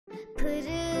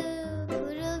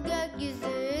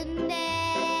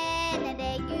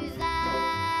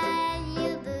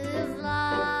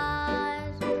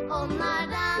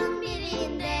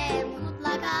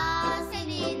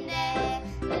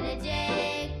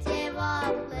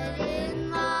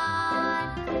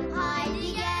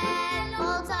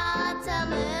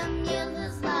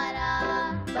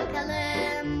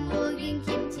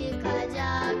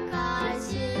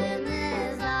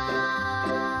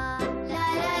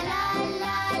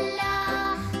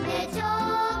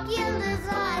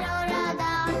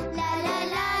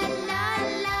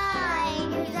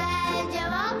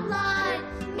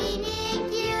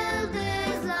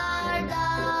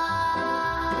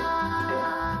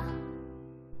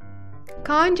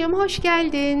Kaan'cığım hoş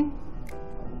geldin.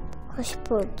 Hoş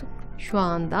bulduk. Şu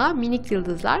anda Minik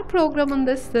Yıldızlar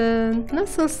programındasın.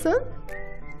 Nasılsın?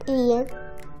 İyiyim.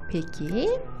 Peki,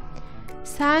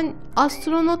 sen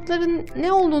astronotların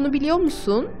ne olduğunu biliyor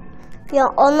musun? Ya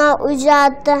onlar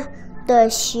uzayda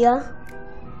yaşıyor.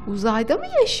 Uzayda mı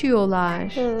yaşıyorlar?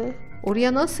 Hı.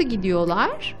 Oraya nasıl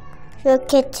gidiyorlar?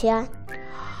 Roket ya.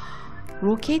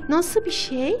 Roket nasıl bir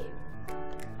şey?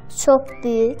 Çok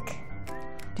büyük.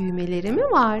 Düğmeleri mi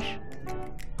var?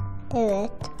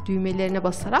 Evet. Düğmelerine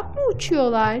basarak mı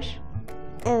uçuyorlar?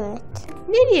 Evet.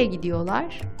 Nereye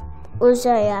gidiyorlar?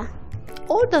 Uzaya.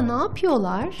 Orada ne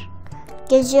yapıyorlar?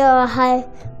 Geziyorlar,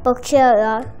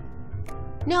 bakıyorlar.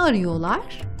 Ne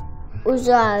arıyorlar?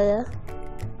 Uzayı.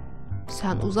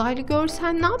 Sen uzaylı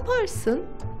görsen ne yaparsın?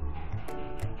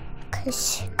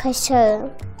 Kaşarım.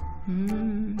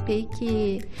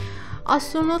 Peki.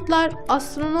 Astronotlar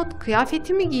astronot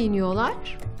kıyafeti mi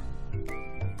giyiniyorlar?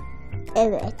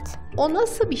 Evet. O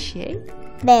nasıl bir şey?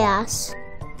 Beyaz.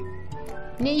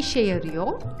 Ne işe yarıyor?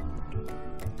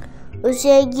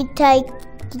 Uzaya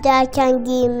giderken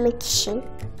giyinmek için.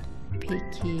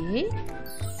 Peki.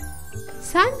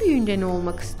 Sen büyüyünce ne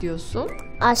olmak istiyorsun?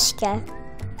 Asker.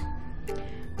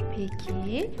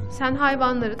 Peki. Sen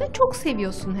hayvanları da çok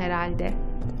seviyorsun herhalde.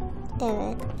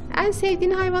 Evet. En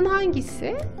sevdiğin hayvan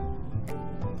hangisi?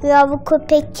 Yavru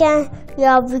köpekken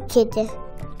yavru kedi.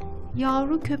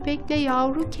 Yavru köpekle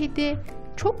yavru kedi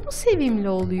çok mu sevimli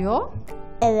oluyor?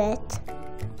 Evet.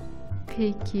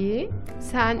 Peki.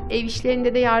 Sen ev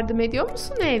işlerinde de yardım ediyor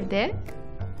musun evde?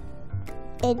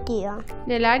 Ediyor.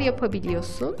 Neler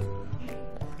yapabiliyorsun?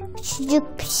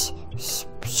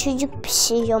 Çocuk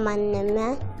pişiriyorum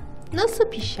anneme. Nasıl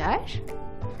pişer?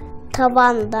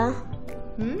 Tavanda.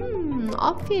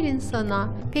 Aferin sana.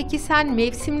 Peki sen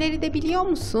mevsimleri de biliyor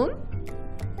musun?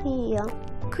 Yiyor.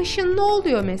 Kışın ne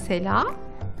oluyor mesela?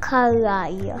 Kar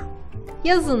yağıyor.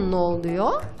 Yazın ne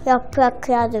oluyor?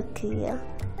 Yapraklar dökülüyor.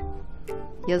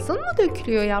 Yazın mı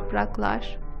dökülüyor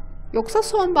yapraklar? Yoksa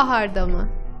sonbaharda mı?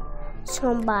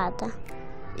 Sonbaharda.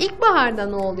 İlkbaharda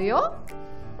ne oluyor?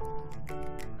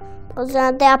 O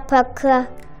zaman da yapraklar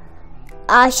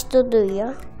ağaçta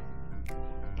duruyor.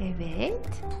 Evet.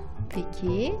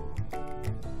 Peki.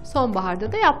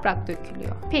 Sonbaharda da yaprak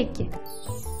dökülüyor. Peki.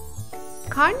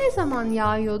 Kar ne zaman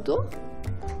yağıyordu?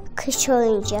 Kış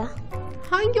olunca.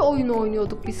 Hangi oyunu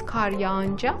oynuyorduk biz kar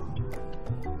yağınca?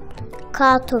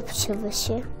 Kar topu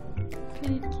savaşı.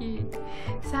 Peki.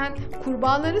 Sen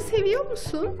kurbağaları seviyor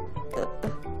musun?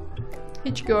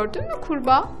 Hiç gördün mü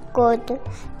kurbağa? Gördüm.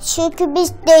 Çünkü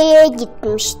biz dereye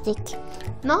gitmiştik.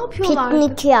 Ne yapıyorlardı?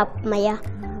 Piknik yapmaya.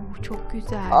 Bu çok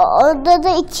güzel. Orada da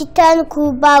 2 tane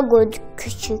kurbağa gördük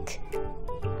küçük.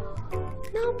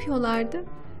 Ne yapıyorlardı?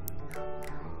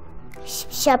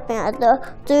 Hiçbir şey yapmıyordu.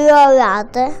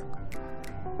 Duruyorlardı.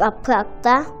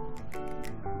 Yaprakta.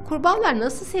 Kurbağalar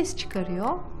nasıl ses çıkarıyor?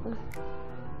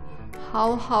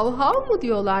 Hav hav hav mı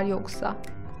diyorlar yoksa?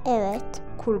 Evet.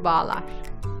 Kurbağalar.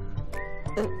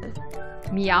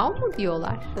 Miyav mı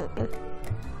diyorlar?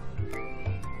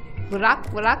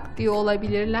 Vırak vırak diyor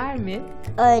olabilirler mi?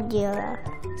 Öyle diyorlar.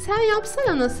 Sen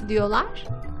yapsana nasıl diyorlar?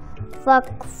 Vak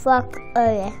vak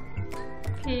öyle.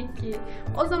 Peki.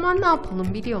 O zaman ne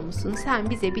yapalım biliyor musun? Sen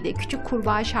bize bir de küçük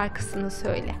kurbağa şarkısını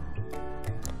söyle.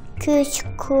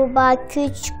 Küçük kurbağa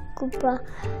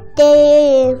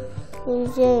dereyim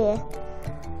yüzerim.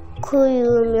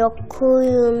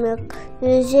 Kuyruğum yok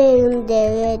yüzerim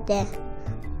derede.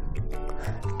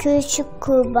 Küçük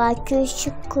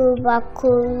kurbağa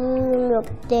kuyruğum yok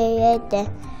derede.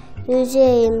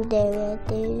 Yüzerim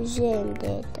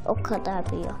derede. O kadar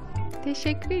biliyor.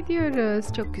 Teşekkür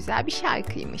ediyoruz. Çok güzel bir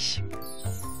şarkıymış.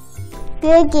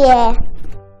 Güle güle.